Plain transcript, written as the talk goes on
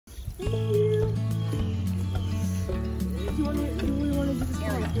Do we want to do this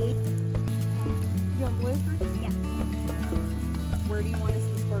one? You want blue first? Yeah. Where do you want us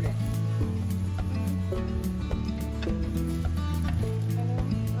to squirt it?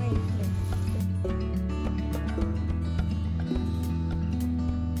 Right here.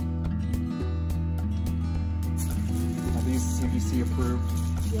 Are these CDC approved?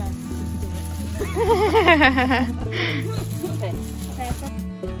 Yes. Okay.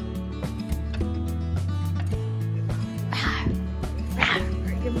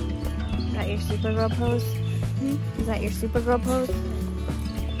 Is that your Supergirl pose? Is that your Supergirl pose?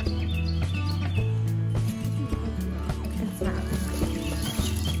 It's not.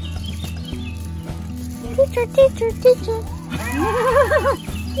 Teacher, teacher, teacher.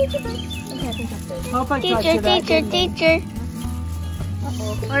 Teacher. Okay, I think that's it. Hope I got Teacher, you that teacher, good. teacher.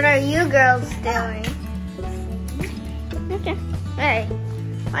 What are you girls doing? Okay. Hey,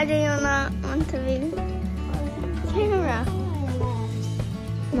 why do you not want to be camera?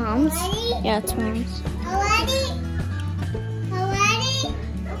 Mom's? Yeah, it's mom's.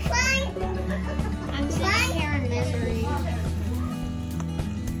 I'm sitting here in misery.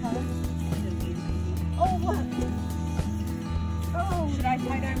 Oh, what? Oh, should I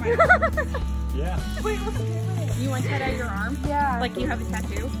tie-dye my arm? Yeah. Wait, what's the camera? You want to tie-dye your arm? Yeah. Like you have a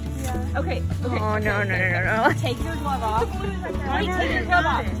tattoo? Yeah. Okay, okay. Oh, no, no, no, no, no. Take your glove off. Wait, take your glove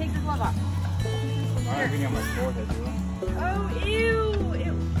off. Take your glove off. I'm not having on my forehead, do I? Oh, ew.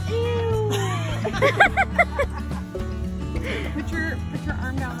 Ew. Ew. put your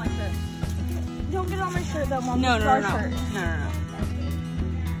arm down like this. Don't get on my shirt though, Mom. No, no, Our no, no. shirt. No, no, no.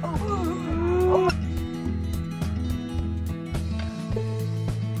 Oh.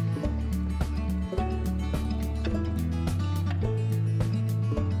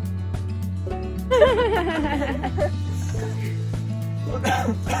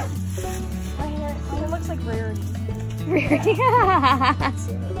 My hair looks like Rarity.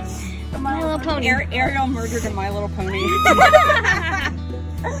 My Little Pony. Ariel murdered a My Little Pony.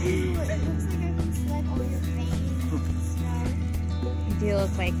 You do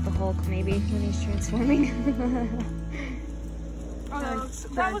look like the Hulk, maybe, when he's transforming.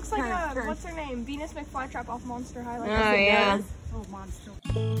 That looks like what's her name? Venus McFlytrap off Monster High. Like Oh, yeah. Oh, monster.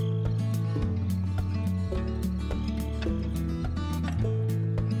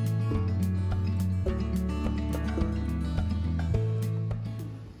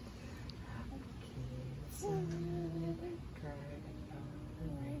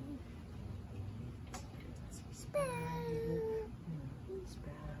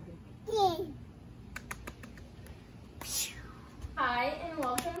 Hi, and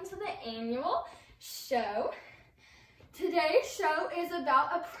welcome to the annual show. Today's show is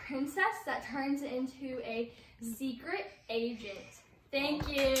about a princess that turns into a secret agent. Thank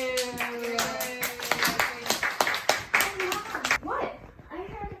you. What? I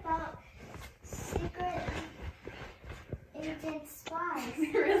heard about secret agent spies.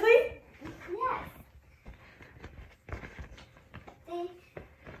 Really? Yes. They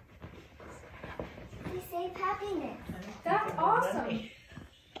save happiness. That's awesome.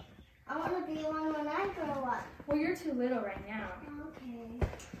 I want to be one when I grow up. Well, you're too little right now. Okay.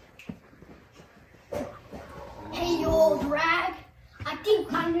 Hey, you old rag. I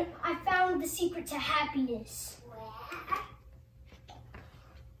think I found the secret to happiness.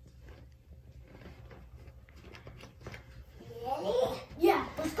 Really? Yeah,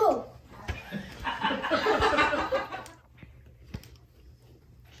 let's go.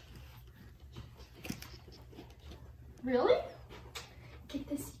 Really? Get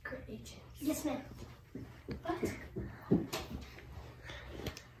the secret agent. Yes, ma'am.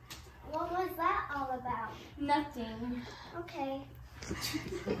 What was that all about? Nothing. Okay.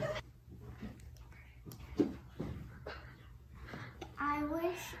 I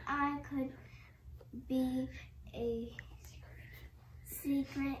wish I could be a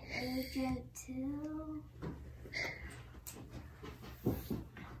secret agent too.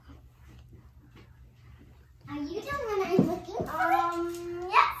 Are you the one I'm looking for?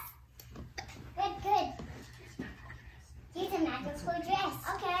 Yes. Good. Here's a magical dress.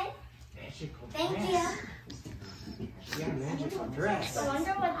 Okay. Thank you. Yeah, magical dress. I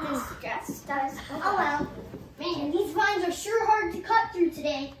wonder what this dress does. Oh well. Man, these vines are sure hard to cut through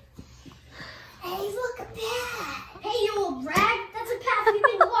today. Hey, look at that. Hey, you old rag. That's a path we've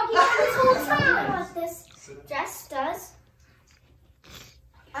been walking on this whole I wonder time. what this dress does.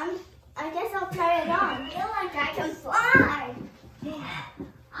 I guess I'll try it on. I feel like I can fly.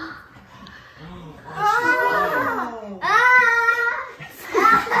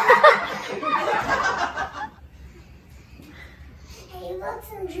 Hey, look,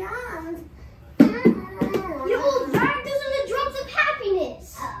 some drums. You old rag, those are the drums of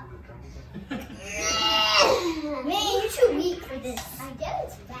happiness. Man, you're too weak for this. I guess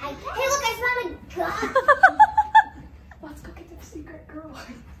it's bad. Hey, look, I found a gun. Let's go get the secret girl.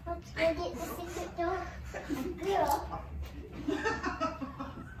 Let's go get the secret girl.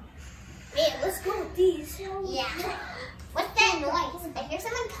 Man, let's go with these. Yeah. What's that noise? I hear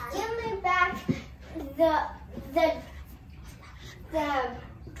someone coming. Give me back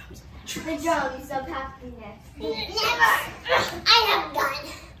the drums of happiness. Never! I have a gun.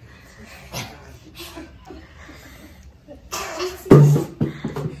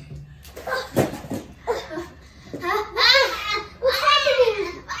 What's happening?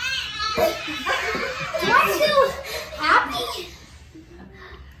 Am I still happy?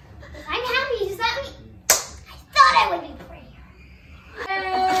 If I'm happy, does that mean I thought I would be prettier?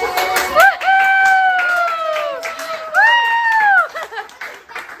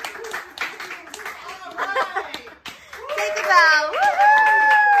 Take it out.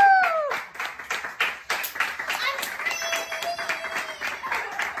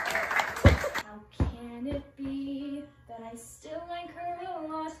 How can it be that I still like her a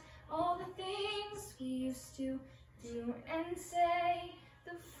lot? All the things we used to do and say,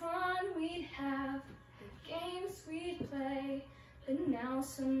 the fun we'd have, the games we'd play, but now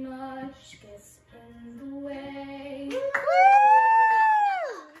so much gets in the way.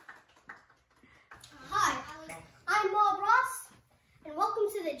 Hi, I'm Bob Ross, and welcome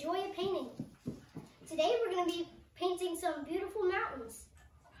to the Joy of Painting. Today we're going to be painting some beautiful mountains.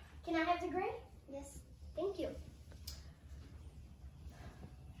 Can I have the gray? Yes, thank you.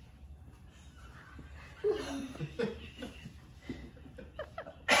 The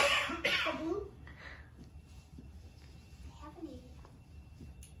blue? I haven't eaten.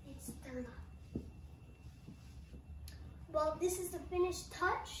 It's done. Well, this is the finished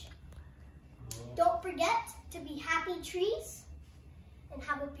touch. Don't forget to be happy trees and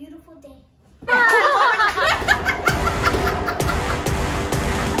have a beautiful day.